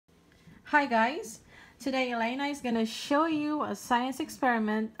Hi guys! Today Elena is going to show you a science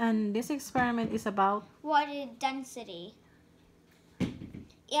experiment, and this experiment is about water density.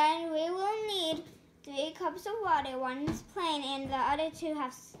 And we will need 3 cups of water. One is plain and the other 2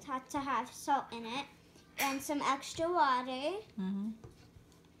 have to have salt in it. And some extra water. And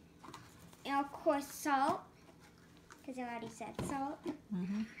of course salt, because I already said salt.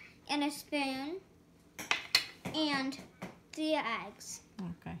 And a spoon. And 3 eggs.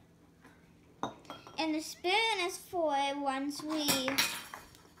 Okay. And the spoon is for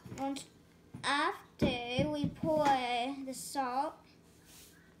after we pour the salt,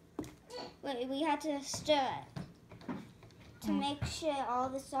 we have to stir it to make sure all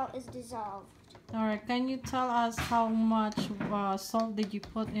the salt is dissolved. Alright, can you tell us how much salt did you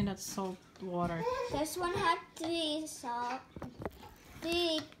put in that salt water? This one had 3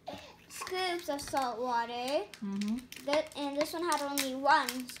 scoops of salt water. And this one had only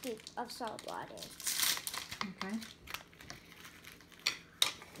 1 scoop of salt water. Okay.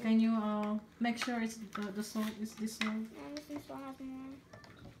 Can you make sure it's the salt is dissolved? And this one still has more.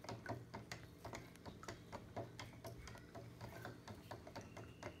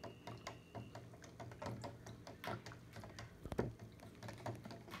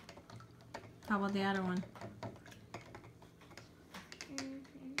 How about the other one?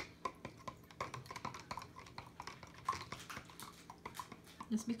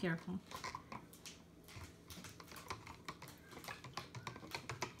 Just be careful.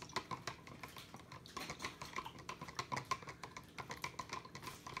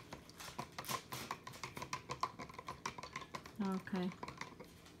 Okay.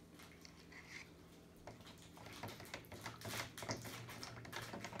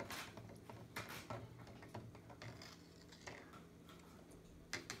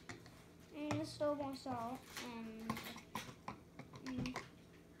 And there's still more salt, and I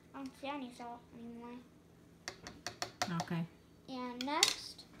don't see any salt anymore. Okay. And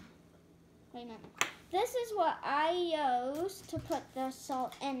next, wait a minute. This is what I use to put the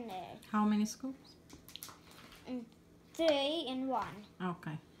salt in there. How many scoops? 3 and 1.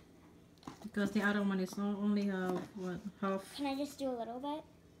 Okay. Because the other one is only half. Can I just do a little bit?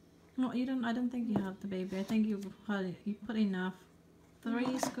 No, you don't. I don't think you have to, baby. I think you put enough.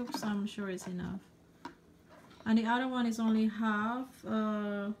 3 scoops, I'm sure is enough. And the other one is only half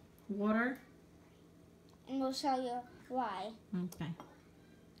water. And we'll show you why. Okay.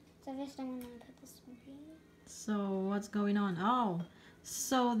 So first I'm gonna put this one here. So what's going on? Oh,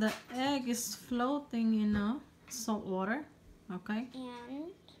 so the egg is floating in salt water. Okay.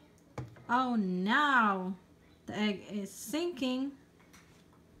 And oh, now the egg is sinking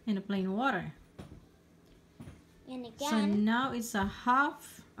in the plain water. and again. So now it's a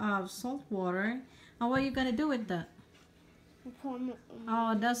half of salt water. And what are you gonna do with that?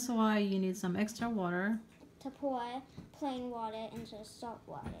 Oh, that's why you need some extra water. To pour plain water into salt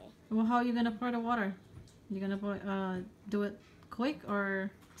water. Well, how are you gonna pour the water? You gonna do it quick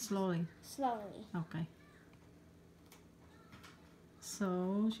or slowly? Slowly. Okay.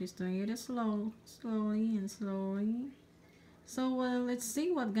 So she's doing it slowly and slowly. So let's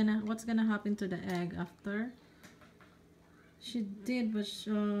see what's gonna happen to the egg after she did, but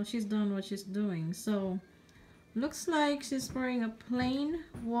she's done what she's doing. So looks like she's pouring a plain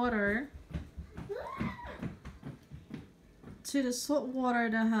water to the salt water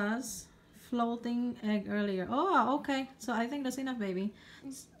that has floating egg earlier. Oh, okay. So I think that's enough, baby.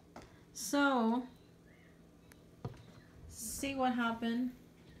 So see what happened.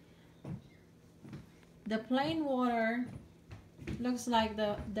 The plain water looks like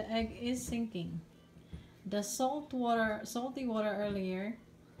the egg is sinking. The salty water earlier,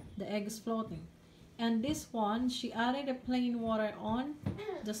 the egg is floating. And this one, she added the plain water on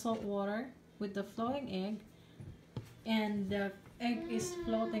the salt water with the floating egg, and the egg is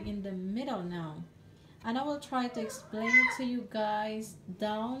floating in the middle now. And I will try to explain it to you guys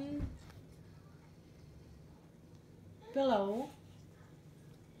down below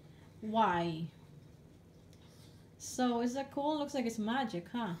why. So is that cool? Looks like it's magic,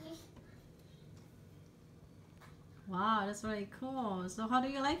 huh? Wow, that's really cool. So how do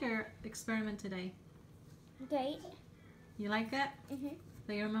you like your experiment today? Great. You like it?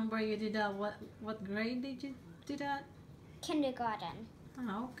 So you remember you did that, what grade did you do that? Kindergarten.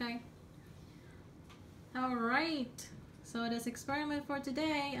 Oh, okay. Alright. So that's experiment for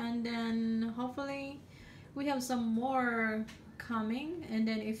today, and then hopefully we have some more coming. And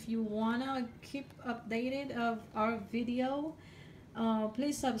then if you wanna keep updated of our video,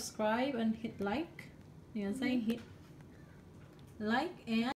 please subscribe and hit like. You know what I'm saying? Hit like and